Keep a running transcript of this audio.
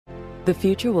The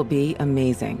future will be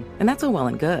amazing, and that's all well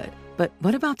and good. But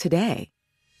what about today?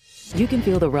 You can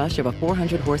feel the rush of a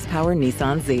 400-horsepower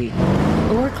Nissan Z.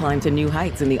 Or climb to new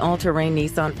heights in the all-terrain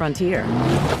Nissan Frontier.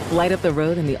 Light up the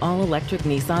road in the all-electric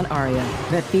Nissan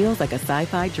Ariya that feels like a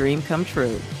sci-fi dream come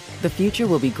true. The future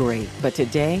will be great, but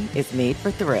today is made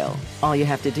for thrill. All you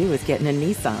have to do is get in a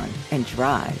Nissan and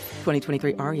drive.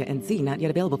 2023 Ariya and Z not yet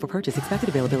available for purchase. Expected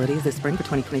availability is this spring for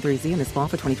 2023 Z and this fall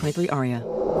for 2023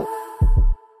 Ariya.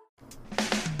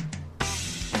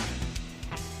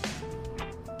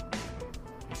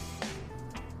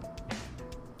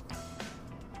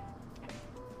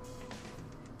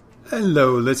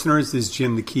 Hello, listeners. This is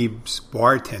Jim, the Keys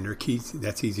Bartender. Keys,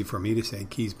 that's easy for me to say.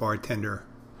 Keys Bartender,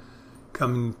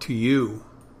 coming to you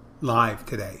live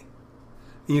today.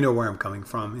 You know where I'm coming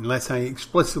from. Unless I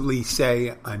explicitly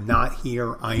say I'm not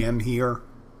here, I am here.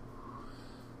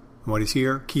 What is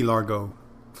here? Key Largo,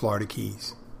 Florida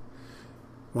Keys.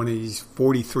 One of these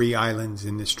 43 islands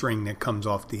in the string that comes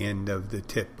off the end of the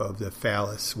tip of the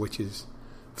phallus, which is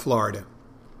Florida.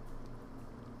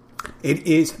 It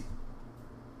is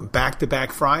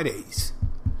back-to-back Fridays.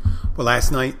 Well,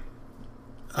 last night,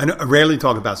 I rarely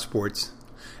talk about sports,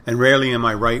 and rarely am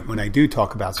I right when I do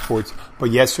talk about sports,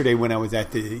 but yesterday when I was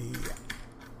at the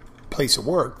place of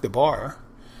work, the bar,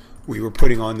 we were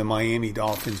putting on the Miami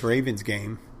Dolphins-Ravens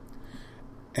game,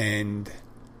 and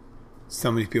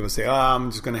some of these people say, I'm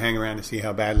just going to hang around to see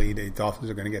how badly the Dolphins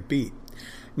are going to get beat.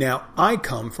 Now, I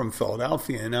come from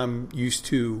Philadelphia, and I'm used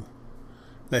to,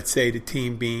 let's say, the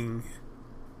team being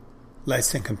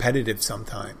less than competitive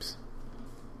sometimes.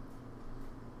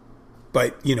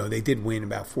 But, you know, they did win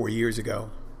about 4 years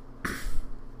ago.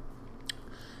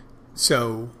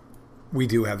 So we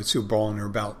do have a Super Bowl under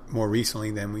about more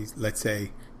recently than let's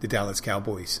say, the Dallas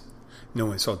Cowboys. No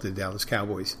one saw the Dallas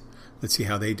Cowboys. Let's see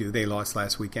how they do. They lost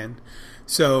last weekend.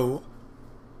 So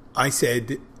I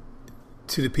said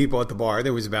to the people at the bar,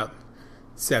 there was about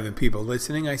 7 people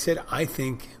listening, I said, I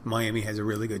think Miami has a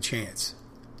really good chance.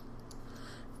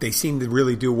 They seem to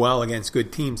really do well against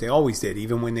good teams. They always did,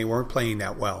 even when they weren't playing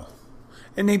that well.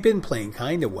 And they've been playing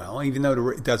kind of well, even though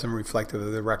it doesn't reflect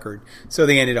the record. So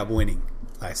they ended up winning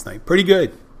last night. Pretty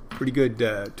good.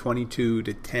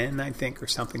 22-10, I think, or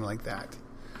something like that.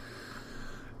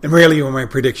 And rarely are my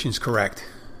predictions correct.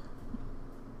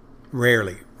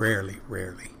 Rarely.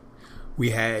 We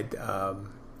had,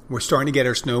 we're starting to get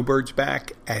our snowbirds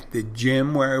back at the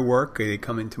gym where I work. They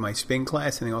come into my spin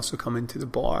class, and they also come into the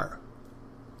bar.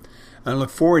 I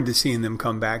look forward to seeing them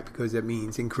come back because that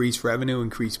means increased revenue,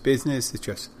 increased business. It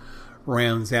just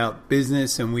rounds out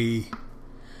business. And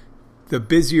the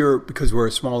busier, because we're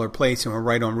a smaller place and we're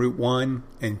right on Route 1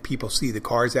 and people see the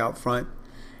cars out front,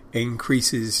 it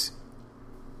increases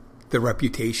the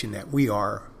reputation that we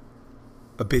are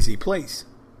a busy place.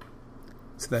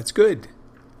 So that's good.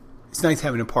 It's nice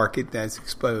having a park that's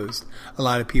exposed. A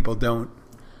lot of people don't.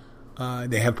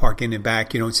 They have park in the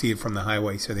back. You don't see it from the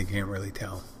highway, so they can't really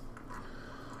tell.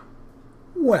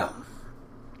 Well,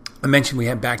 I mentioned we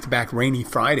had back-to-back rainy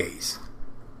Fridays.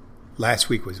 Last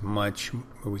week was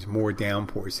more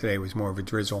downpours. Today was more of a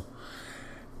drizzle.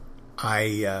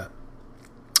 I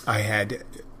had,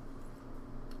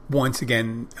 once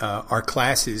again, our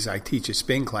classes, I teach a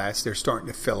spin class, they're starting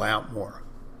to fill out more.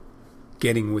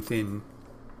 Getting within,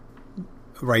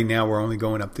 right now we're only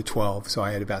going up to 12, so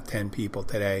I had about 10 people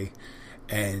today.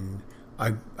 And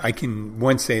I can,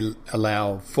 once they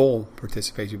allow full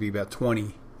participation, be about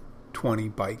 20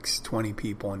 bikes, 20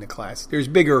 people in the class. There's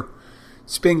bigger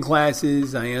spin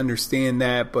classes, I understand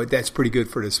that, but that's pretty good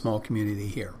for the small community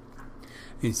here.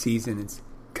 In season, it's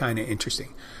kind of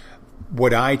interesting.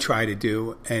 What I try to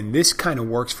do, and this kind of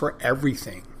works for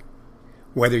everything,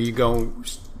 whether you going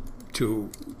to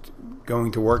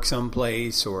work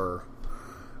someplace or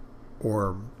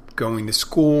going to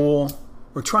school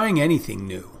or trying anything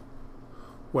new.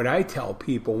 What I tell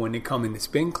people when they come into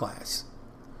spin class,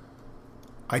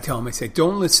 I tell them, I say,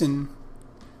 don't listen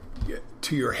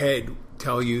to your head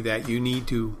tell you that you need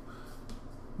to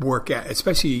work out,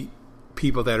 especially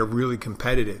people that are really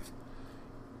competitive.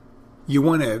 You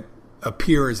want to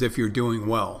appear as if you're doing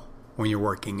well when you're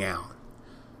working out.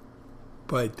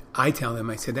 But I tell them,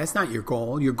 I said, that's not your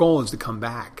goal. Your goal is to come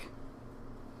back.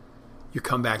 You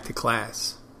come back to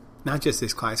class. Not just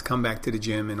this class, come back to the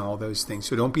gym and all those things.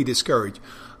 So don't be discouraged.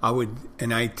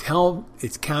 I tell,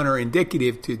 it's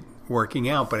counterindicative to working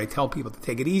out, but I tell people to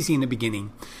take it easy in the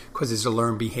beginning because it's a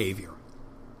learned behavior.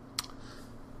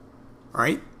 All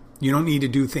right? You don't need to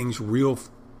do things real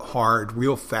hard,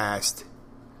 real fast,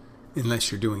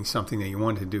 unless you're doing something that you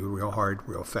want to do real hard,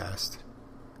 real fast.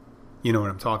 You know what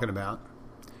I'm talking about.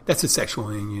 That's a sexual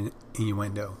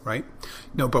innuendo, right?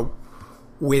 No, but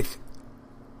with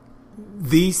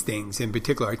these things in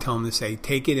particular, I tell them to say,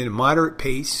 take it at a moderate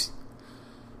pace.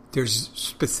 There's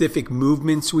specific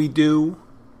movements we do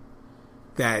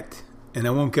that, and I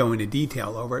won't go into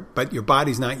detail over it, but your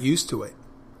body's not used to it.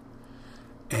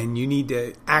 And you need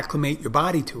to acclimate your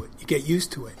body to it. You get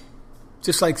used to it.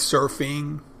 Just like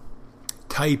surfing,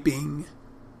 typing,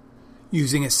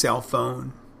 using a cell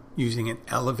phone, using an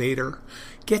elevator.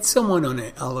 Get someone on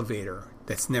an elevator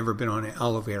that's never been on an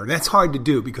elevator. That's hard to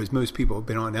do because most people have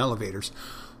been on elevators.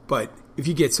 But if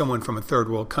you get someone from a third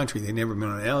world country, they've never been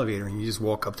on an elevator, and you just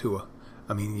walk up to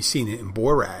you've seen it in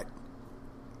Borat,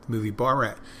 the movie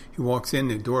Borat. He walks in,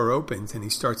 the door opens, and he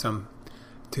starts to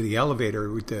the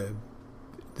elevator with the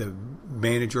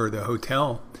manager of the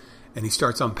hotel, and he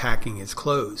starts unpacking his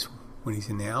clothes when he's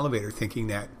in the elevator, thinking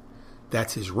that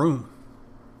that's his room.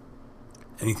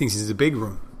 And he thinks it's a big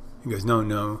room. He goes, no.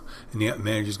 And the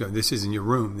manager's going, this isn't your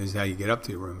room. This is how you get up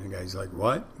to your room. And the guy's like,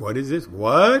 what? What is this?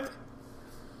 What?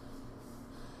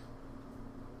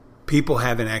 People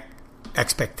have an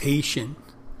expectation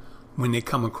when they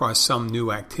come across some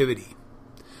new activity.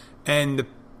 And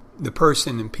the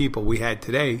person and people we had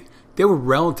today, they were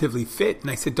relatively fit.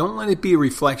 And I said, don't let it be a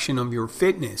reflection of your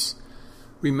fitness.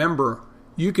 Remember,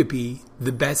 you could be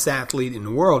the best athlete in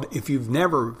the world. If you've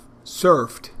never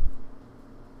surfed,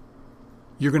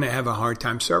 you're going to have a hard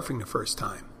time surfing the first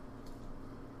time.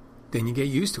 Then you get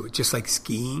used to it. Just like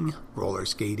skiing, roller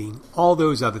skating, all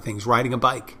those other things. Riding a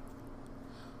bike.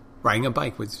 Riding a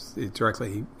bike was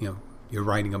directly, you're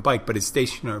riding a bike, but it's a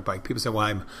stationary bike. People say,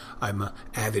 well, I'm an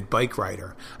avid bike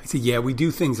rider. I say, yeah, we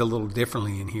do things a little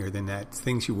differently in here than that.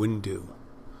 Things you wouldn't do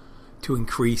to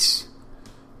increase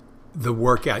the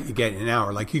workout you get in an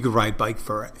hour. Like you could ride a bike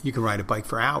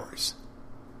for hours.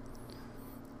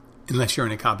 Unless you're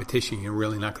in a competition, you're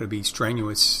really not going to be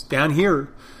strenuous. Down here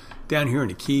in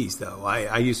the Keys, though,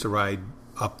 I used to ride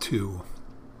up to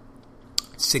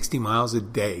 60 miles a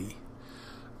day,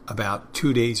 about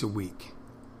 2 days a week,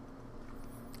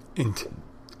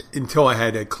 until I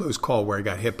had a close call where I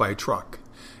got hit by a truck.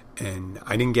 And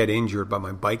I didn't get injured, but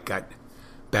my bike got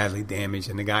badly damaged,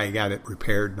 and the guy got it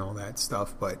repaired and all that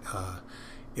stuff. But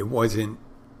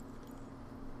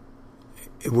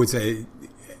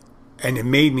and it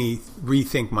made me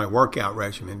rethink my workout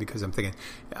regimen, because I'm thinking,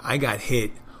 I got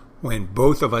hit when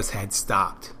both of us had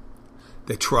stopped.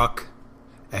 The truck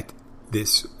at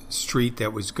this street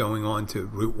that was going on to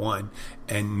Route 1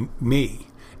 and me.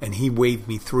 And he waved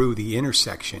me through the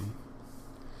intersection.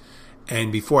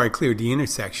 And before I cleared the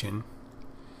intersection,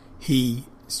 he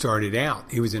started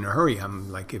out. He was in a hurry.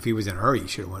 I'm like, if he was in a hurry, he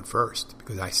should have went first,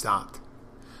 because I stopped.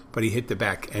 But he hit the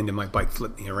back end of my bike,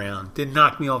 flipped me around. Didn't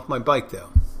knock me off my bike, though.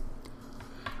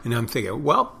 And I'm thinking,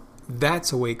 well,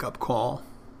 that's a wake-up call.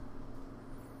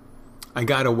 I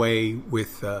got away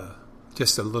with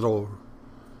just a little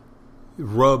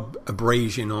rub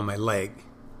abrasion on my leg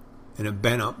and a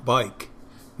bent-up bike.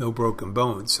 No broken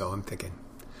bones. So I'm thinking,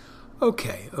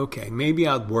 okay, maybe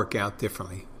I'll work out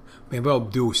differently. Maybe I'll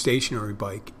do a stationary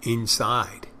bike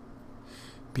inside,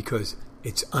 because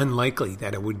it's unlikely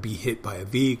that I would be hit by a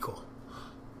vehicle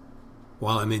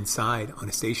while I'm inside on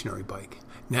a stationary bike.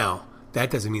 Now,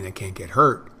 that doesn't mean I can't get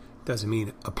hurt. Doesn't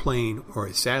mean a plane or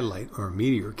a satellite or a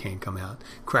meteor can't come out,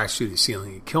 crash through the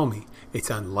ceiling and kill me. It's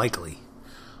unlikely.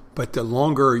 But the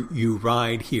longer you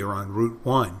ride here on Route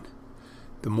 1,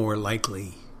 the more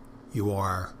likely you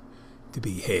are to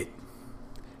be hit.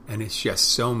 And it's just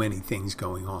so many things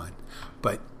going on.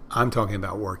 But I'm talking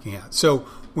about working out. So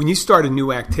when you start a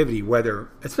new activity,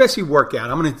 especially workout,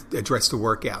 I'm going to address the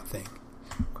workout thing.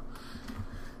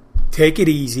 Take it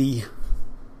easy.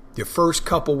 The first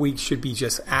couple weeks should be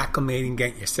just acclimating,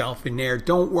 getting yourself in there.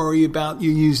 Don't worry about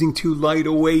you using too light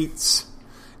of weights,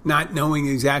 not knowing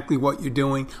exactly what you're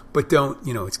doing. But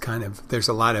it's there's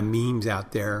a lot of memes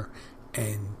out there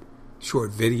and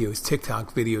short videos,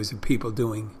 TikTok videos of people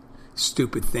doing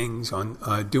stupid things,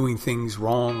 doing things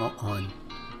wrong on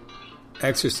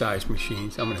exercise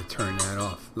machines. I'm going to turn that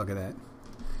off. Look at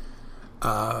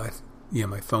that.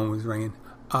 My phone was ringing.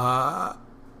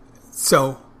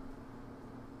 So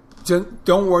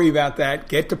don't worry about that.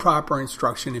 Get the proper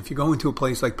instruction. If you go into a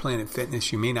place like Planet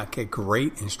Fitness, you may not get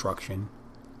great instruction.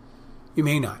 You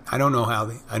may not. I don't know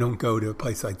how I don't go to a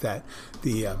place like that.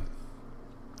 The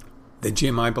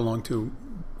gym I belong to,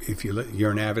 if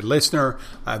you're an avid listener,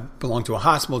 I belong to a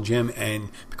hospital gym, and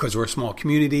because we're a small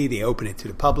community, they open it to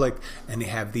the public, and they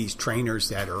have these trainers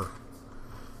that are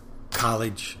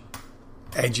college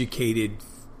educated,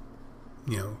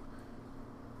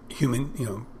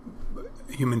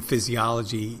 human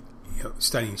physiology,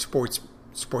 studying sports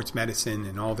medicine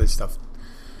and all this stuff.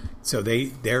 So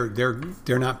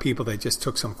they're not people that just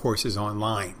took some courses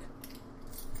online.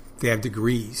 They have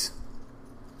degrees,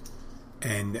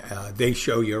 and they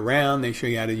show you around. They show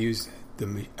you how to use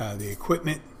the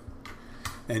equipment,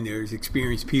 and there's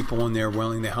experienced people in there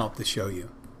willing to help to show you.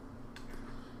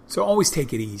 So always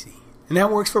take it easy, and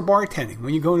that works for bartending.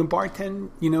 When you go to bartend,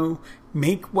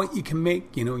 make what you can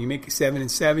make. You make a 7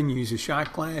 and 7. You use a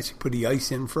shot glass. You put the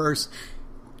ice in first.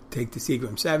 Take the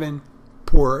Seagram 7.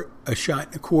 Pour a shot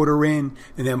and a quarter in,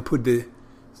 and then put the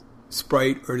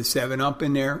Sprite or the 7-Up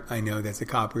in there. I know that's a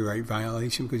copyright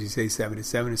violation because you say 7 to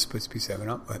 7. It's supposed to be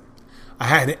 7-Up. But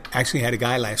I actually had a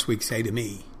guy last week say to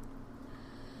me,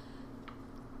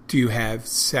 "Do you have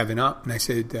 7-Up?" And I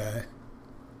said,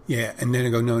 "Yeah." And then I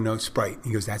go, "No, Sprite."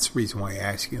 He goes, "That's the reason why I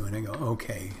ask you." And I go,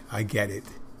 "Okay, I get it.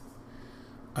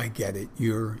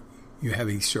 You have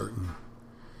a certain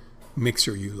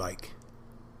mixer you like."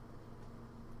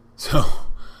 So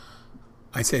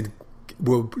I said,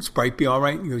 "Will Sprite be all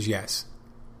right?" He goes, "Yes."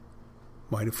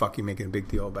 Why the fuck are you making a big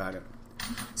deal about it?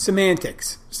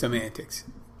 Semantics.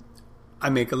 I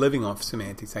make a living off of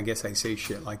semantics. I guess I say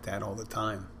shit like that all the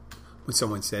time. When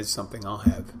someone says something, I'll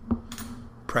have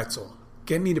pretzel.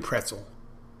 Get me the pretzel.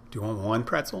 Do you want 1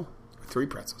 pretzel or 3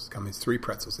 pretzels? Comes 3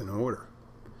 pretzels in order.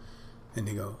 And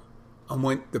they go, "I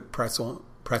want the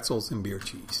pretzels and beer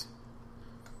cheese."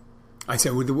 I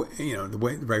said, "Well, the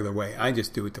regular way. I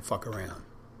just do it to fuck around."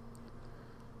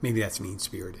 Maybe that's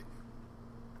mean-spirited.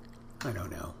 I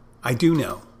don't know. I do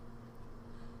know.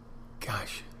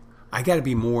 Gosh, I got to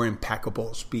be more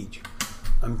impeccable speech.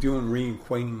 I'm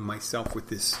reacquainting myself with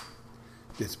this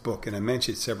book, and I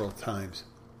mentioned it several times.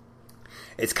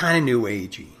 It's kind of new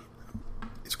agey.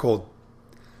 It's called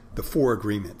The 4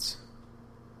 Agreements.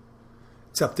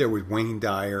 It's up there with Wayne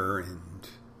Dyer and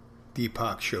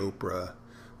Deepak Chopra.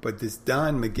 But this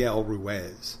Don Miguel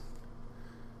Ruiz,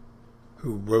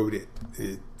 who wrote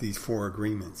these 4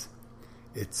 agreements,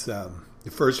 it's the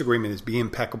first agreement is be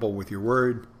impeccable with your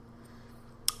word.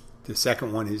 The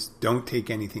second one is don't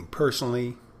take anything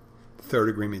personally. The third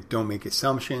agreement, don't make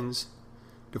assumptions.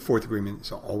 The fourth agreement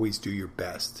is always do your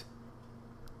best.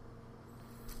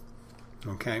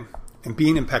 Okay? And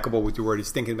being impeccable with your word is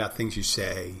thinking about things you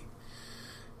say,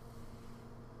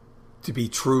 to be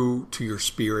true to your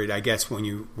spirit, I guess, when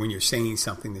you're saying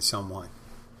something to someone.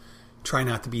 Try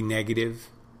not to be negative.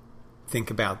 Think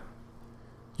about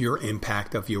your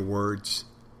impact of your words.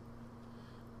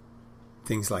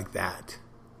 Things like that.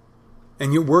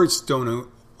 And your words don't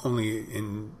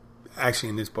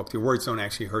in this book, your words don't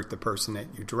actually hurt the person that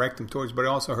you direct them towards, but it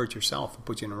also hurts yourself and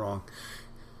puts you in the wrong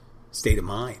state of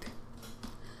mind.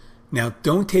 Now,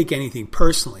 don't take anything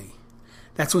personally.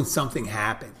 That's when something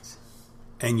happens.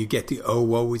 And you get the, "Oh,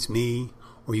 woe is me,"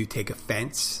 or you take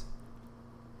offense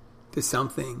to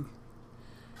something.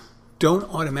 Don't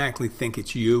automatically think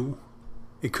it's you.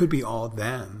 It could be all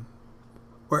them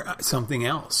or something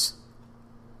else.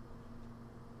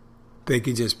 They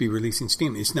could just be releasing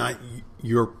steam. It's not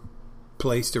your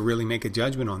place to really make a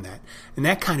judgment on that. And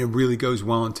that kind of really goes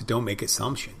well into don't make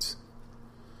assumptions.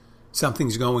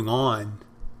 Something's going on,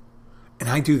 and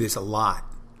I do this a lot.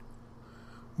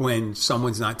 When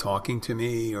someone's not talking to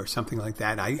me or something like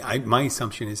that, my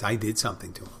assumption is I did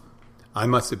something to them. I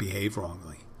must have behaved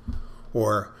wrongly.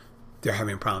 Or they're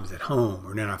having problems at home,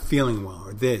 or they're not feeling well,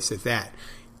 or this, or that.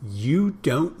 You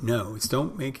don't know.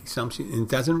 Don't make assumptions. And it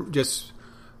doesn't just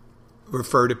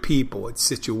refer to people. It's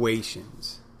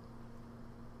situations.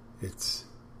 It's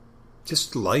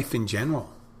just life in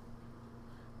general.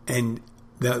 And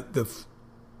the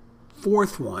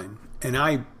fourth one, and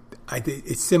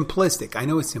it's simplistic. I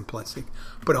know it's simplistic,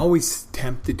 but always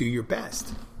attempt to do your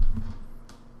best.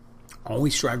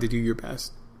 Always strive to do your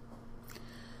best.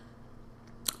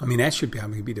 I mean, that should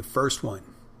probably be the first one,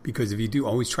 because if you do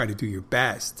always try to do your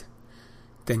best,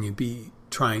 then you'd be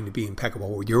trying to be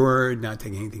impeccable with your word, not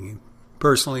taking anything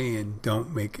personally, and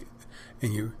don't make,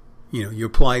 and you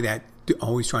apply that to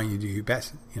always trying to do your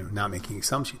best, not making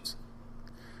assumptions.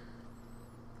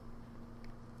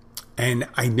 And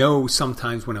I know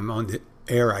sometimes when I'm on the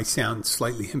air, I sound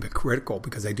slightly hypocritical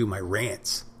because I do my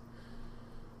rants.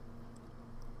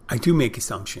 I do make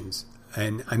assumptions,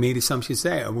 and I made assumptions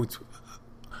today.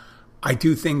 I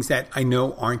do things that I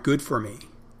know aren't good for me.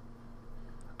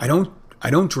 I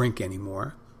don't drink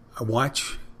anymore. I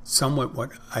watch somewhat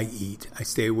what I eat. I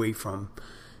stay away from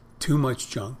too much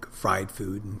junk, fried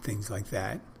food, and things like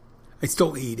that. I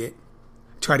still eat it.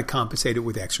 I try to compensate it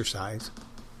with exercise.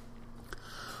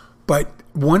 But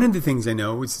one of the things I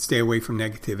know is to stay away from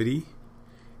negativity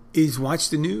is watch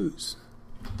the news.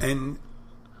 And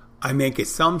I make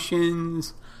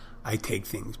assumptions. I take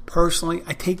things personally.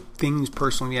 I take things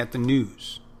personally at the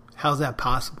news. How's that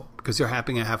possible? Because they're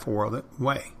happening a half a world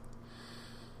away.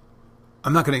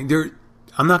 I'm not going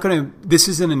to, this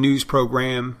isn't a news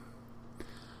program,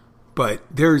 but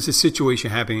there's a situation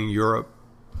happening in Europe,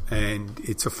 and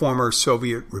it's a former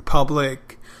Soviet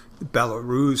republic.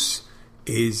 Belarus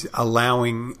is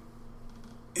allowing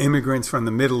immigrants from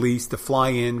the Middle East to fly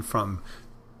in from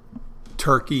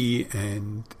Turkey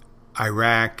and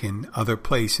Iraq and other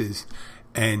places,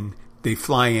 and they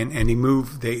fly in and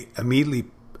they immediately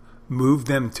move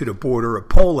them to the border of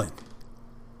Poland.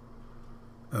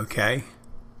 Okay?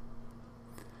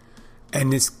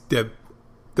 And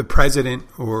the president,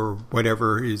 or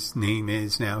whatever his name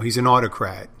is now, he's an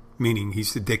autocrat, meaning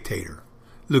he's the dictator,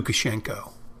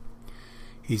 Lukashenko.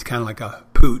 He's kind of like a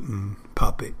Putin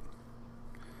puppet.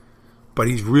 But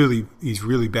he's really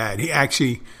bad.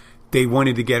 They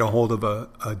wanted to get a hold of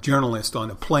a journalist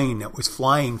on a plane that was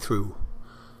flying through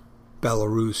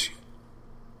Belarus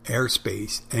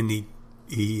airspace, and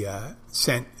he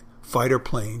sent fighter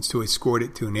planes to escort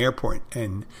it to an airport,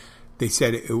 and they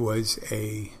said it was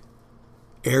a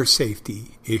air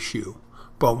safety issue.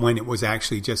 But when it was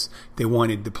actually just they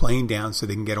wanted the plane down so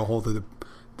they can get a hold of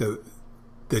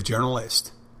the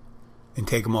journalist and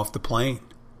take him off the plane.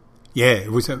 Yeah,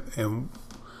 it was a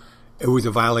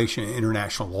violation of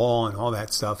international law and all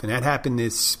that stuff, and that happened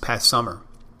this past summer.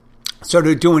 So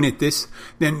they're doing it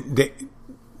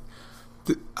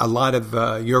a lot of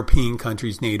European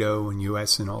countries, NATO and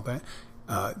US and all that,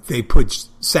 they put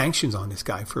sanctions on this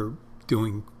guy for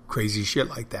doing crazy shit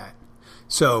like that.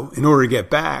 So in order to get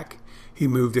back, he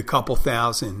moved a couple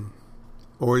thousand,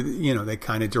 or they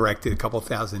kind of directed a couple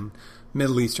thousand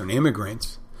Middle Eastern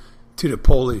immigrants to the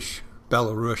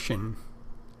Polish-Belarusian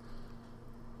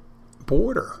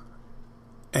border.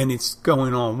 And it's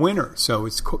going on winter, so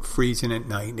it's freezing at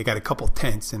night. They got a couple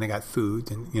tents, and they got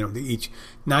food, and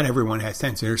not everyone has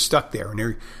tents. They're stuck there,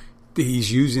 and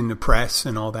he's using the press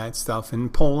and all that stuff.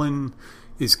 And Poland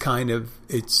is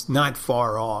it's not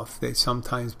far off.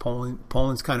 Sometimes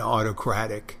Poland's kind of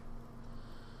autocratic,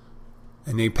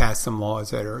 and they pass some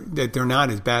laws that they're not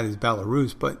as bad as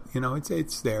Belarus, but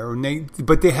it's there. And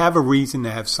but they have a reason to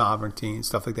have sovereignty and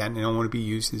stuff like that, and they don't want to be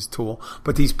used as a tool.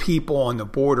 But these people on the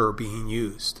border are being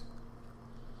used.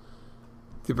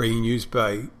 They're being used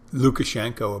by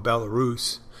Lukashenko of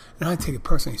Belarus, and I take it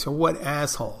personally. So what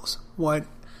assholes? What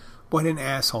an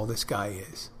asshole this guy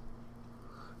is.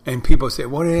 And people say,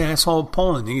 what an asshole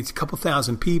Poland. It's a couple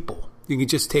thousand people. You can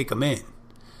just take them in,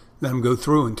 let them go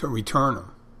through and return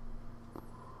them.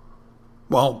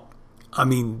 Well,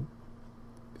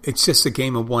 it's just a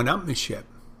game of one-upmanship.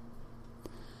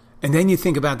 And then you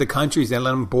think about the countries that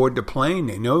let them board the plane.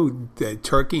 They know that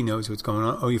Turkey knows what's going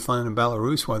on. Oh, you're flying to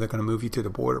Belarus? Well, they're going to move you to the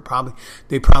border.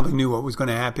 They probably knew what was going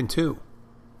to happen too.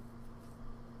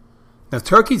 Now,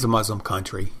 Turkey's a Muslim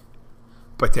country,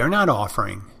 but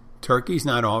Turkey's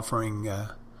not offering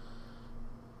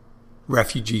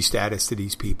refugee status to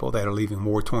these people that are leaving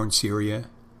war-torn Syria.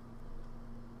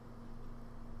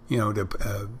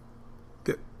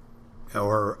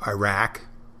 Or Iraq.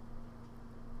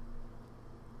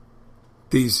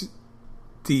 These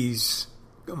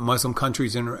Muslim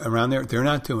countries around there, they're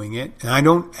not doing it, and I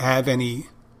don't have any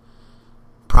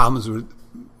problems with.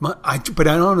 But I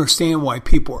don't understand why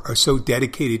people are so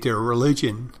dedicated to their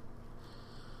religion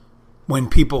when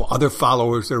other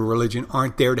followers of their religion,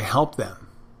 aren't there to help them.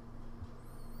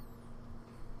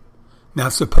 Now,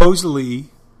 supposedly,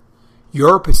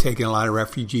 Europe has taken a lot of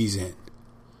refugees in.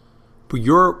 But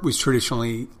Europe was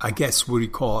traditionally, I guess, what do you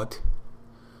call it?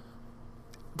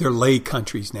 They're lay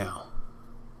countries now,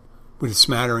 with a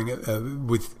smattering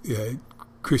with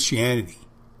Christianity.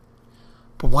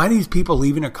 But why are these people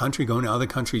leaving their country, going to other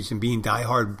countries and being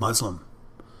diehard Muslim?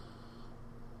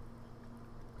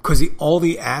 Because all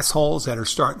the assholes that are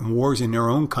starting wars in their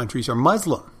own countries are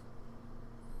Muslim.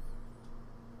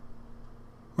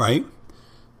 Right?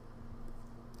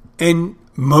 And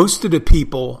most of the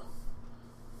people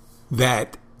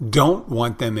that don't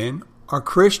want them in are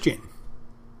Christian.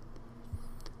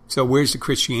 So where's the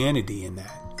Christianity in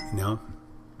that,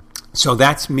 So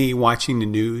that's me watching the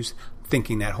news,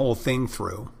 thinking that whole thing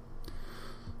through.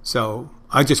 So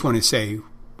I just want to say,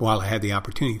 while I had the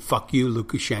opportunity, fuck you,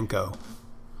 Lukashenko.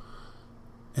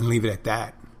 And leave it at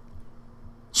that.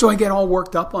 So I get all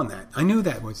worked up on that. I knew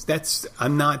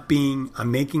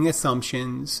I'm making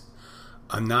assumptions.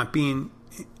 I'm not being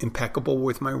impeccable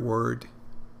with my word.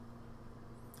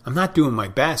 I'm not doing my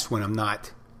best when I'm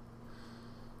not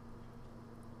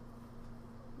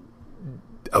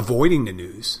avoiding the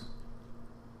news.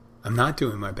 I'm not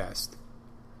doing my best.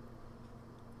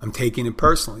 I'm taking it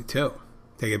personally too.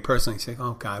 take it personally. Say,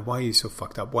 oh God, why are you so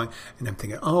fucked up? Why? And I'm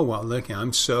thinking, oh well, look,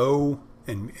 I'm so,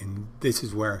 and this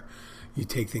is where you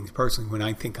take things personally. When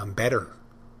I think I'm better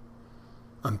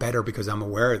because I'm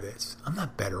aware of this. I'm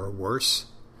not better or worse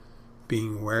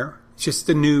being aware. It's just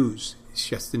the news. It's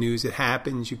just the news that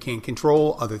happens. You can't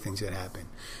control other things that happen.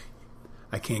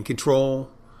 I can't control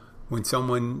when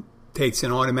someone takes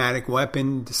an automatic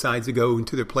weapon, decides to go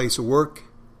into their place of work,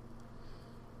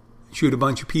 shoot a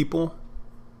bunch of people,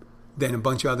 then a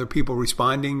bunch of other people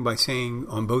responding by saying,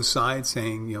 on both sides,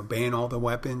 saying, ban all the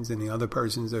weapons, and the other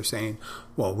persons are saying,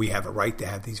 well, we have a right to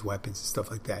have these weapons and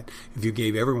stuff like that. If you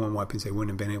gave everyone weapons, they wouldn't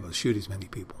have been able to shoot as many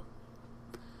people.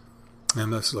 And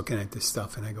I'm just looking at this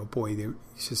stuff, and I go, boy,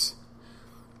 it's just...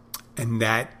 And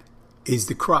that is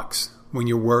the crux when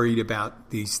you're worried about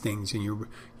these things and you're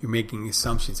making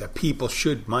assumptions that people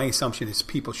should... My assumption is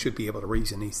people should be able to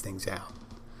reason these things out.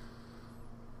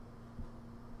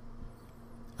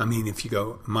 I mean, if you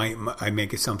go, I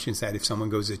make assumptions that if someone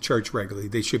goes to church regularly,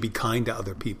 they should be kind to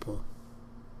other people.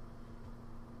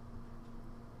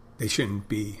 They shouldn't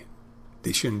be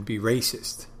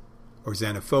racist or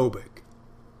xenophobic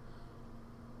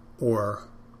or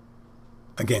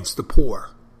against the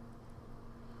poor.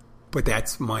 But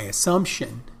that's my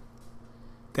assumption,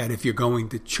 that if you're going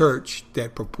to church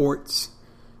that purports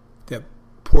that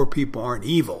poor people aren't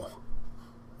evil,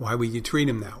 why would you treat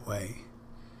them that way?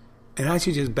 And I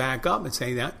should just back up and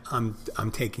say that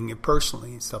I'm taking it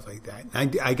personally and stuff like that.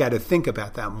 I got to think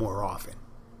about that more often.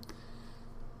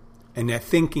 And that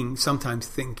sometimes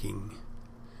thinking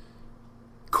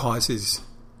causes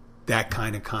that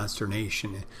kind of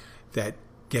consternation that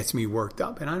gets me worked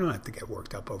up. And I don't have to get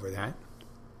worked up over that.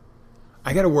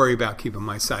 I got to worry about keeping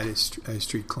my side of the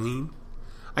street clean.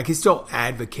 I can still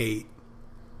advocate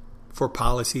for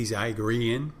policies I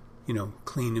agree in,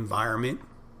 clean environment,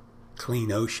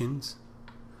 clean oceans,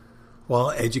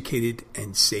 well-educated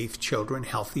and safe children,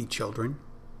 healthy children,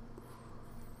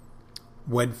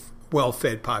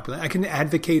 well-fed population. I can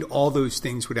advocate all those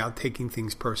things without taking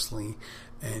things personally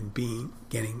and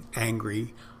getting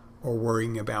angry or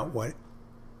worrying about what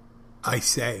I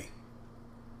say.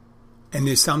 And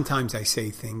there's sometimes I say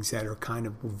things that are kind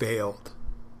of veiled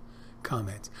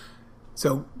comments.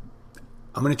 So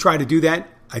I'm going to try to do that.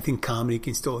 I think comedy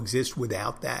can still exist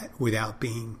without that, without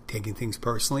taking things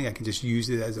personally. I can just use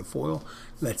it as a foil.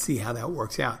 Let's see how that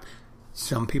works out.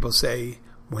 Some people say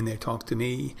when they talk to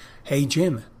me, hey,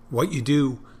 Jim, what you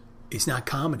do is not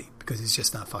comedy because it's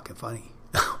just not fucking funny.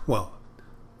 Well,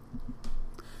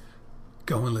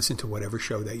 go and listen to whatever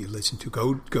show that you listen to.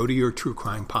 Go to your true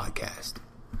crime podcast.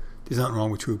 There's nothing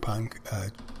wrong with true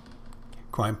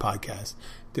crime podcasts.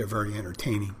 They're very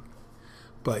entertaining.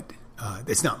 But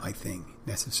that's not my thing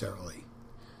necessarily.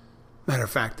 Matter of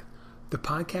fact, the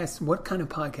podcast, what kind of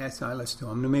podcast do I listen to?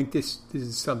 I'm going to make this is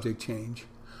a subject change.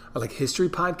 I like history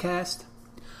podcast.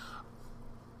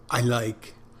 I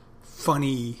like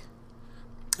funny.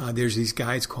 There's these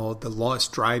guys called the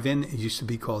Lost Drive-In. It used to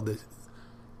be called the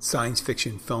Science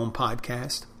Fiction Film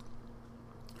Podcast.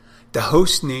 The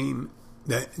host name,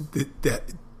 the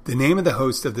name of the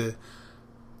host of the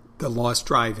Lost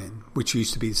Drive-In, which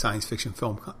used to be the Science Fiction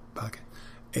Film Podcast,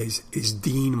 is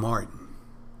Dean Martin.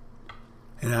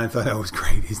 And I thought that was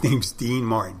great. His name's Dean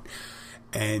Martin.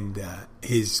 And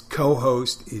his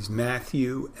co-host is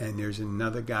Matthew, and there's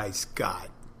another guy, Scott.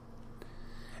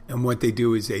 And what they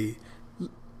do is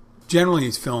generally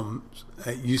his films,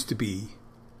 it used to be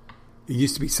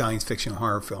science fiction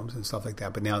horror films and stuff like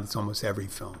that, but now it's almost every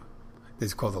film.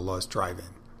 It's called the Lost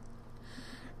Drive-In.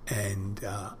 And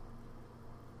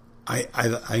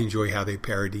I enjoy how they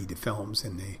parody the films,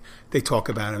 and they talk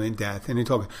about them in depth, and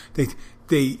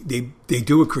they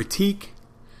do a critique,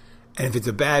 and if it's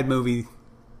a bad movie,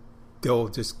 they'll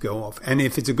just go off, and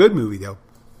if it's a good movie,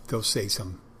 they'll say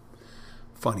some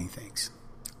funny things.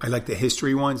 I like the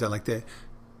history ones. I like the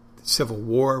Civil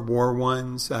War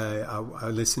ones. I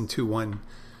listened to one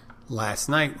last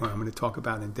night where I'm going to talk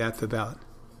about in depth about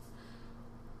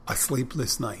a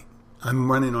sleepless night.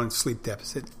 I'm running on sleep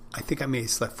deficit. I think I may have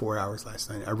slept 4 hours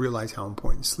last night. I realize how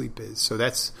important sleep is. So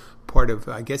that's part of,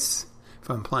 I guess, if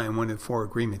I'm applying one of the 4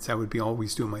 agreements, I would be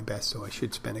always doing my best. So I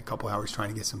should spend a couple hours trying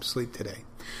to get some sleep today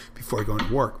before I go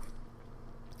into work.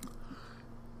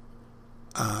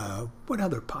 What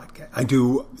other podcast? I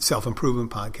do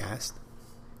self-improvement podcast.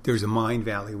 There's a Mind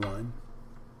Valley one.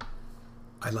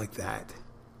 I like that.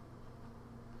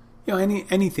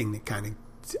 Anything that kind of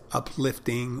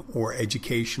uplifting or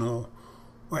educational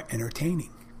or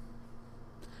entertaining.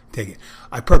 Take it.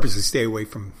 I purposely stay away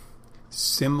from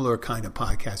similar kind of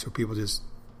podcasts where people just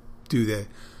do the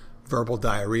verbal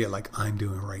diarrhea like I'm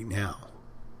doing right now.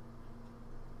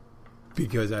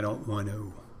 because I don't want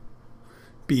to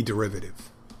be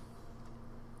derivative.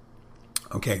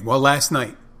 Okay, well, last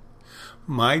night,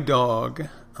 my dog,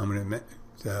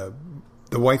 the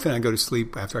wife and I go to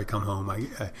sleep after I come home.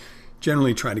 I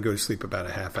generally try to go to sleep about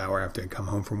a half hour after I come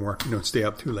home from work and don't stay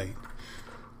up too late.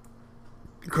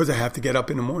 Because I have to get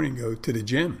up in the morning and go to the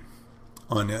gym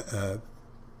on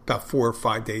about 4 or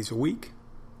 5 days a week.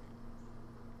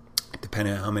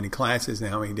 Depending on how many classes and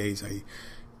how many days I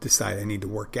decide I need to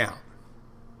work out.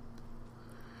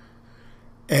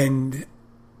 And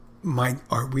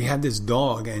we have this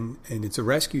dog, and it's a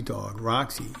rescue dog,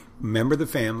 Roxy, member of the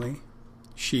family.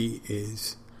 She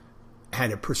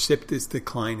had a precipitous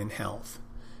decline in health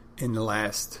in the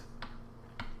last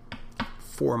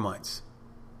 4 months.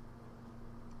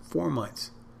 4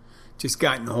 months. Just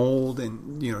gotten old,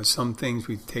 and some things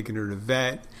we've taken her to the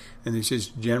vet, and there's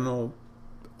just general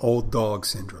old dog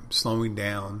syndrome, slowing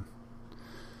down,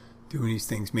 doing these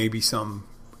things, maybe some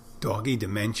doggy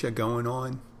dementia going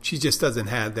on. She just doesn't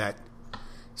have that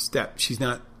step.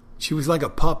 She was like a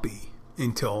puppy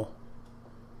until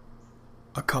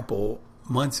a couple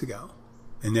months ago.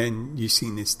 And then you've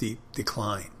seen this deep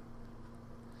decline.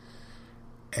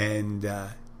 And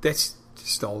that's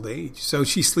just old age. So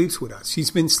she sleeps with us.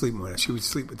 She's been sleeping with us. She would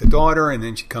sleep with the daughter, and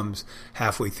then she comes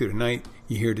halfway through the night.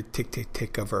 You hear the tick, tick,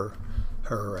 tick of her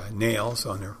nails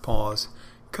on her paws,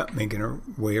 making her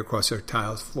way across her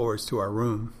tiled floors to our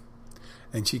room.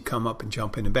 And she'd come up and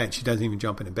jump into bed. She doesn't even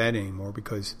jump into bed anymore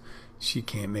because she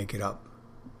can't make it up.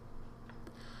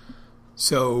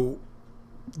 So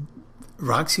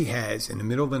Roxy has, in the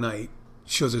middle of the night,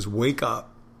 she'll just wake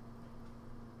up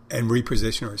and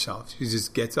reposition herself. She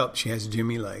just gets up. She has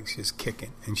Jimmy legs, just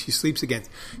kicking. And she sleeps again.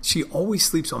 She always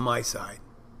sleeps on my side.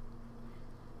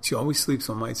 She always sleeps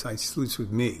on my side. She sleeps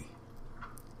with me.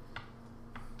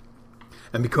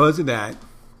 And because of that,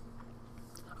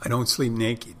 I don't sleep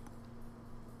naked.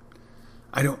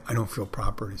 I don't feel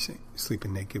proper to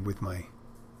sleeping naked with my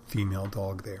female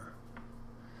dog there.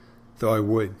 Though I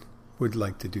would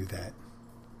like to do that.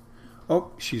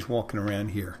 Oh, she's walking around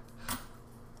here.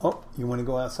 Oh, you want to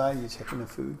go outside? You're checking the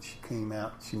food. She came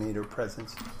out. She made her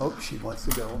presence. Oh, she wants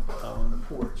to go out on the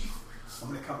porch. I'm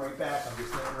going to come right back. I'm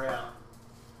just letting her out.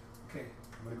 Okay,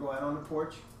 I'm going to go out on the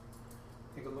porch.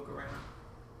 Take a look around.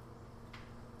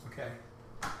 Okay.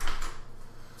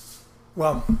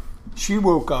 Well, she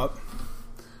woke up.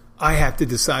 I have to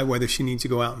decide whether she needs to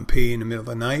go out and pee in the middle of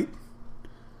the night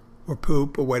or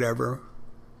poop or whatever.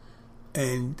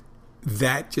 And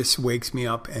that just wakes me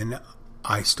up, and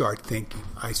I start thinking.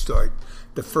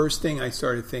 The first thing I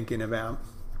started thinking about,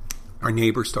 our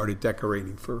neighbors started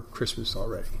decorating for Christmas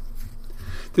already.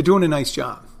 They're doing a nice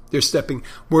job.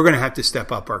 We're going to have to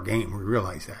step up our game. We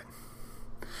realize that.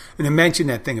 And I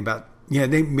mentioned that thing about,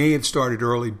 they may have started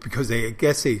early because I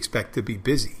guess they expect to be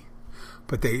busy.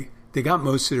 But they got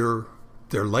most of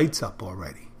their lights up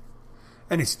already.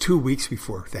 And it's 2 weeks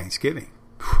before Thanksgiving.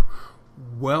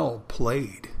 Well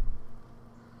played.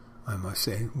 I must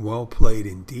say, well played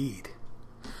indeed.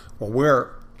 Well, we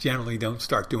generally don't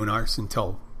start doing ours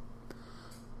until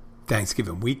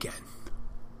Thanksgiving weekend.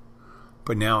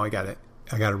 But now I got to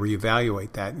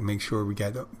reevaluate that and make sure we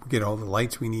get all the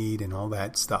lights we need and all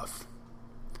that stuff.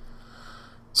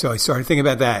 So I started thinking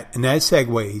about that, and that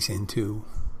segues into,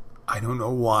 I don't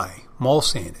know why, mall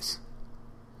Santas.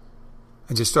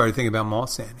 I just started thinking about mall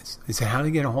Santas. I said, how do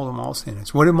you get a hold of mall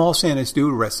Santas? What do mall Santas do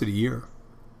the rest of the year?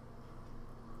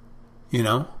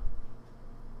 You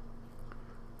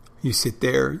sit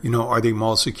there, are they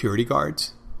mall security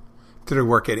guards? Do they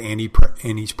work at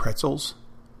Annie's Pretzels?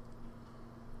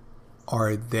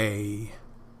 Are they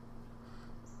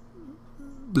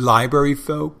library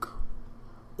folk?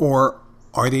 Or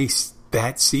are they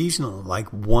that seasonal? Like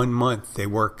 1 month they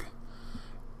work.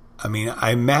 I mean,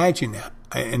 I imagine,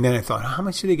 and then I thought, how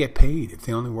much do they get paid if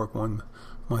they only work 1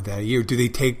 month out of a year? Do they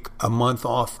take a month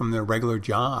off from their regular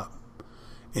job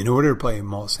in order to play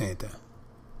mall Santa?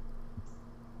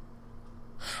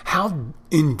 How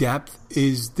in-depth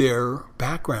is their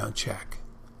background check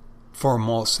for a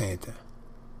mall Santa?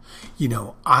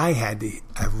 I had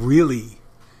a really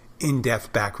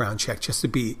in-depth background check just to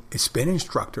be a spin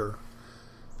instructor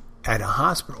at a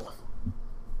hospital.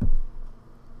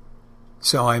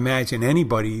 So I imagine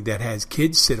anybody that has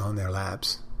kids sit on their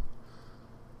laps,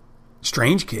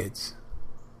 strange kids,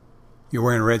 you're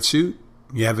wearing a red suit,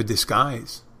 you have a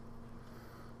disguise.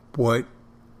 What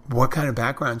kind of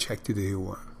background check do they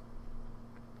do?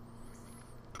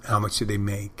 How much do they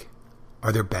make?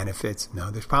 Are there benefits?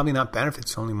 No, there's probably not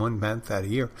benefits. Only 1 month out of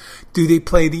a year. Do they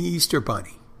play the Easter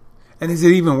Bunny? And is it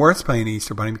even worth playing the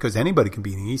Easter Bunny? Because anybody can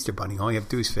be an Easter Bunny. All you have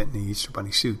to do is fit in the Easter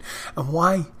Bunny suit. And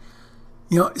why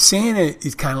Santa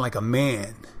is kind of like a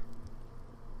man,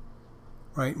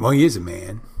 right? Well, he is a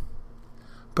man.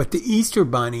 But the Easter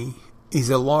bunny is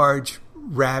a large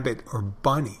rabbit or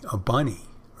a bunny,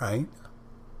 right?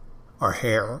 Or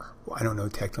hare. I don't know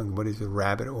technically what is a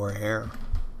rabbit or a hare.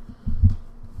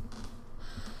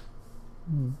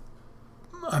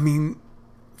 I mean,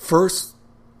 first,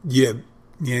 the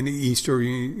Easter,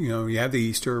 you have the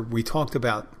Easter. We talked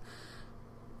about,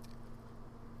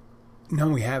 no,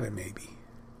 we haven't maybe.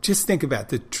 Just think about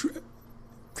the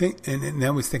thing, and I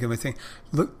was thinking of a thing.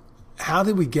 Look, how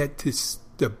did we get to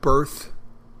the birth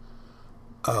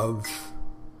of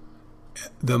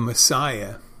the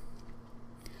Messiah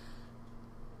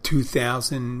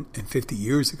 2,050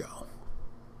 years ago?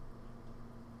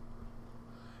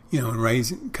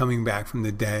 And coming back from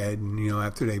the dead, and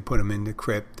after they put him in the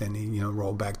crypt, and he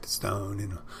rolled back the stone,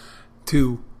 and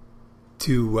to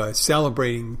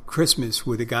celebrating Christmas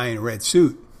with a guy in a red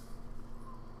suit.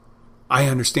 I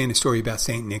understand the story about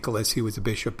Saint Nicholas. He was a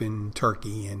bishop in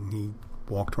Turkey, and he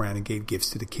walked around and gave gifts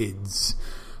to the kids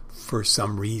for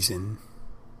some reason.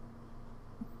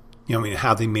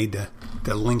 How they made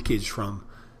the linkage from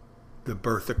the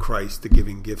birth of Christ to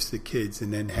giving gifts to kids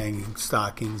and then hanging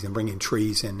stockings and bringing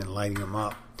trees in and lighting them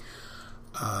up.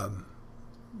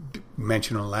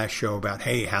 Mentioned on the last show about,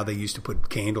 how they used to put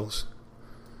candles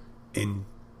in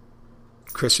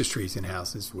Christmas trees in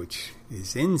houses, which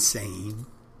is insane,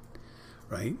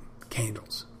 right?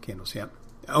 Candles, yeah.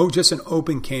 Oh, just an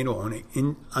open candle on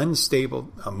an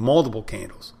unstable, multiple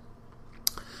candles.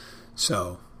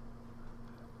 So,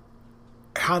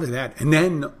 how did that? And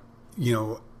then,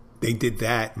 they did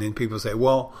that, and then people say,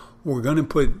 well, we're going to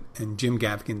put, and Jim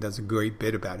Gaffigan does a great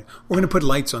bit about it, we're going to put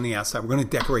lights on the outside. We're going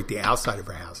to decorate the outside of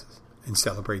our houses and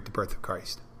celebrate the birth of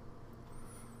Christ.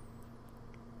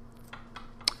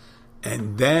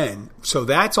 And then, so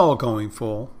that's all going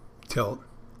full tilt,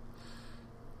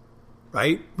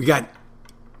 right? We got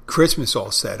Christmas all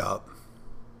set up.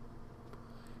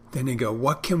 Then they go,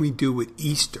 what can we do with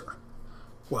Easter?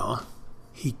 Well,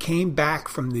 he came back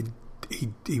from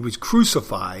he was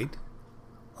crucified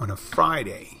on a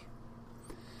Friday.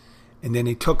 And then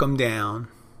they took him down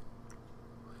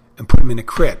and put him in a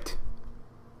crypt.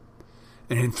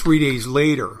 And then 3 days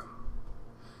later,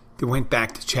 they went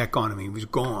back to check on him. He was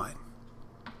gone.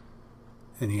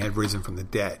 And he had risen from the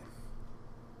dead.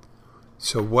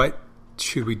 So what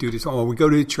should we do this? Oh, well, we go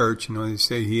to the church and they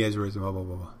say he has risen, blah, blah,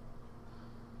 blah, blah.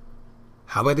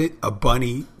 How about it? A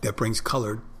bunny that brings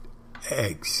colored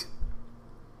eggs.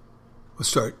 We'll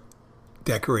start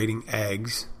decorating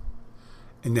eggs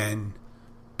and then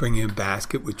bring in a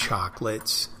basket with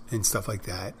chocolates and stuff like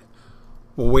that.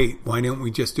 Well, wait, why don't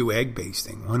we just do egg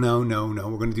basting? Well, no,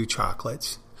 we're going to do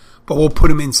chocolates. But we'll put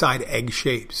them inside egg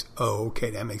shapes. Oh,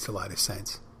 okay, that makes a lot of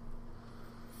sense.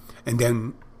 And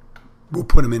then we'll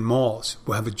put them in malls.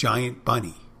 We'll have a giant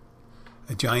bunny.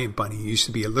 A giant bunny. It used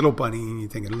to be a little bunny, and you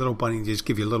think a little bunny just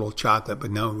give you a little chocolate.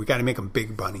 But no, we got to make him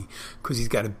big bunny because he's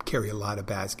got to carry a lot of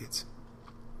baskets.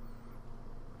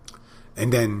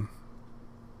 And then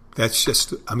that's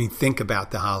just, think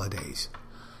about the holidays.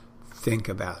 Think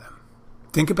about them.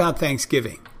 Think about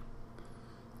Thanksgiving.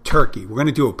 Turkey. We're going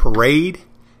to do a parade,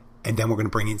 and then we're going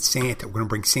to bring in Santa. We're going to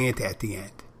bring Santa at the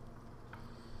end.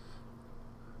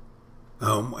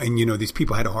 And these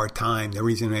people had a hard time. The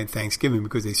reason they had Thanksgiving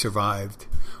because they survived,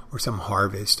 or some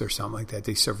harvest or something like that.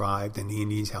 They survived, and the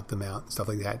Indians helped them out and stuff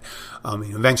like that.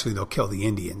 Eventually they'll kill the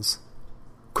Indians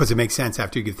because it makes sense.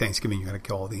 After you give Thanksgiving, you're going to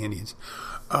kill all the Indians.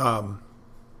 I'm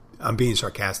being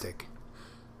sarcastic.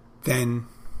 Then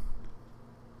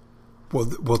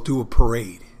we'll do a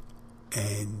parade,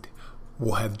 and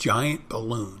we'll have giant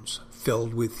balloons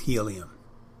filled with helium.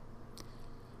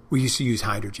 We used to use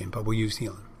hydrogen, but we'll use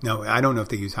helium. No, I don't know if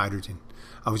they use hydrogen.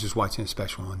 I was just watching a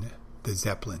special on the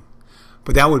Zeppelin.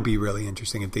 But that would be really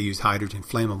interesting if they used hydrogen,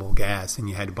 flammable gas, and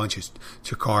you had a bunch of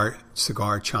cigar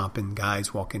chomping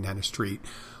guys walking down the street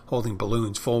holding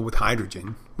balloons full with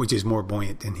hydrogen, which is more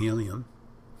buoyant than helium.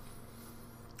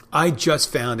 I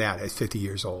just found out at 50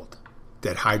 years old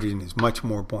that hydrogen is much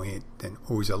more buoyant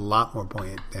or is a lot more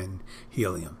buoyant than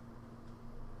helium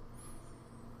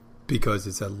because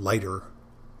it's a lighter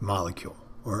molecule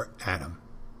or atom.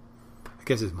 I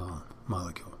guess it's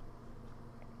molecule.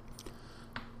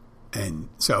 And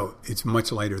so it's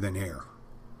much lighter than air.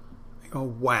 I go,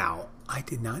 wow, I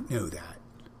did not know that.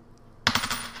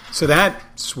 So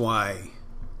that's why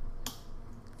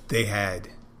they had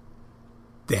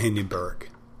the Hindenburg.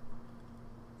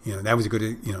 That was a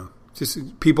good,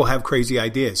 just people have crazy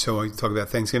ideas. So I talk about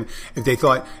Thanksgiving. If they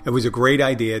thought it was a great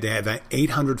idea to have an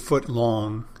 800-foot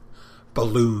long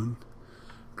balloon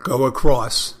go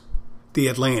across the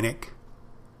Atlantic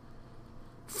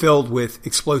filled with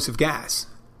explosive gas.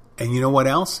 And you know what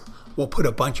else? We'll put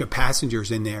a bunch of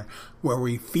passengers in there where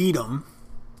we feed them.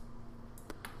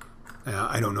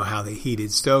 I don't know how they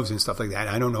heated stoves and stuff like that.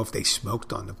 I don't know if they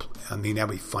smoked on the... I mean,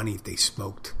 that'd be funny if they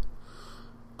smoked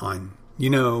on... You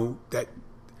know, that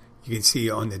you can see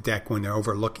on the deck when they're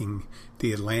overlooking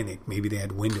the Atlantic. Maybe they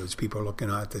had windows. People are looking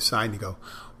out the side and they go,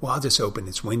 well, I'll just open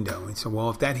this window. And so,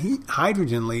 well, if that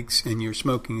hydrogen leaks and you're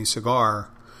smoking a cigar,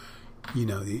 you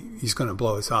know, he's going to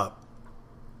blow us up.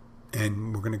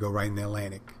 And we're going to go right in the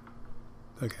Atlantic.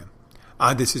 Okay.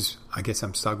 This is, I guess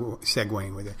I'm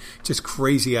segueing with it. Just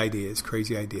crazy ideas.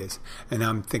 And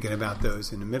I'm thinking about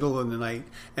those in the middle of the night,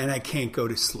 and I can't go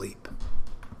to sleep.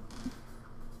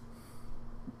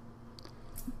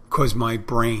 Because my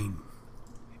brain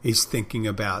is thinking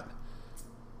about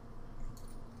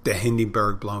the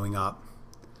Hindenburg blowing up.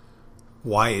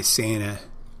 Why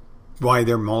are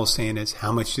there mall Santas?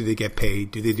 How much do they get paid?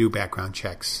 Do they do background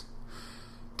checks?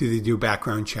 Do they do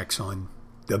background checks on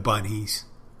the bunnies?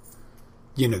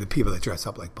 You know, the people that dress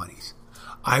up like bunnies.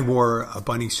 I wore a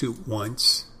bunny suit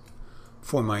once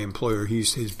for my employer.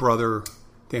 His brother,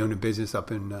 they owned a business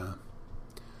up in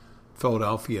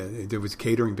Philadelphia. There was a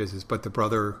catering business, but the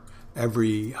brother,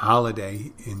 every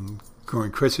holiday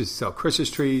during Christmas, sell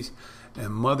Christmas trees,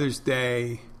 and Mother's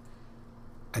Day,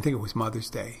 I think it was Mother's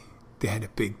Day, they had a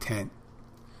big tent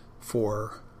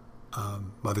for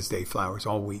Mother's Day flowers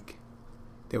all week.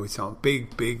 They would sell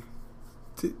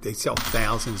they sell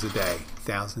thousands a day.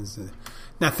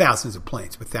 Not thousands of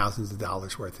plants, but thousands of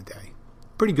dollars worth a day.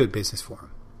 Pretty good business for them.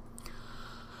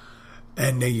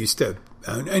 And they used to,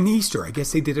 on Easter, I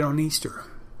guess they did it on Easter.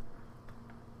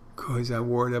 Because I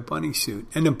wore the bunny suit.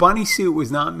 And the bunny suit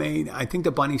was not made, I think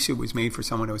the bunny suit was made for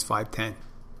someone who was 5'10".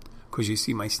 Because you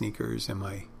see my sneakers and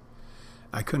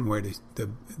I couldn't wear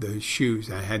the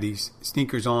shoes. I had these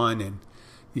sneakers on and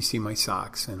you see my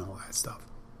socks and all that stuff.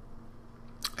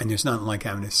 And there's nothing like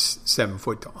having a 7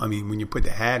 foot tall. I mean, when you put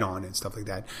the hat on and stuff like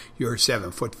that, you're a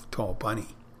 7 foot tall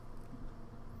bunny.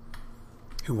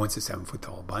 Who wants a 7 foot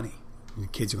tall bunny? And the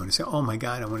kids are going to say, oh my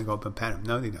God, I want to go up and pat him.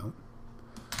 No, they don't.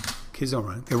 Kids don't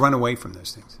run. They run away from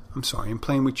those things. I'm sorry. I'm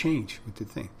playing with change with the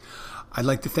thing. I'd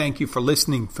like to thank you for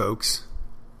listening, folks.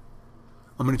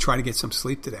 I'm going to try to get some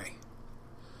sleep today.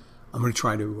 I'm going to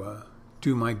try to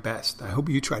do my best. I hope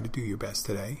you try to do your best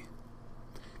today.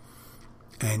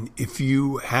 And if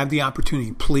you have the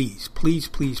opportunity, please,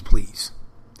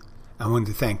 I wanted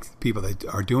to thank people that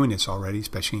are doing this already,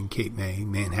 especially in Cape May,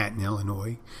 Manhattan,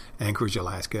 Illinois, Anchorage,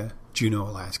 Alaska, Juneau,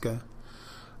 Alaska,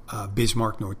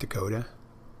 Bismarck, North Dakota,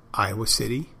 Iowa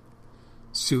City,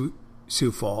 Sioux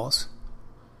Falls,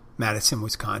 Madison,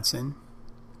 Wisconsin,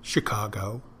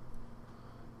 Chicago,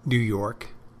 New York,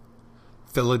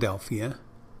 Philadelphia.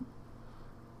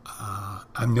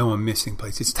 I know I'm missing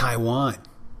places. Taiwan,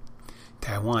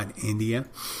 India.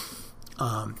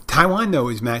 Taiwan, though,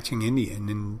 is matching India.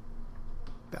 And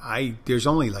there's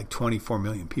only like 24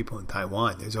 million people in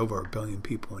Taiwan. There's over 1 billion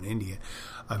people in India.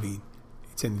 I mean,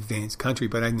 it's an advanced country,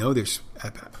 but I know there's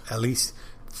at least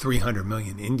 300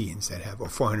 million Indians that have, or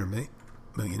 400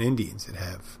 million Indians that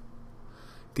have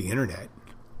the internet.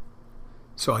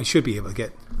 So I should be able to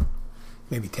get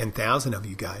maybe 10,000 of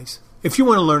you guys. If you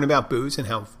want to learn about booze and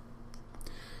how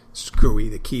screwy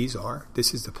the keys are,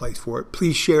 this is the place for it.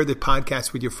 Please share the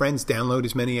podcast with your friends. Download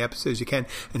as many episodes as you can.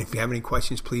 And if you have any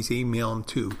questions, please email them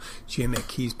to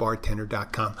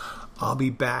jim@keysbartender.com. I'll be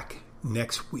back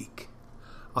next week.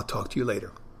 I'll talk to you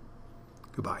later.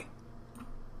 Goodbye.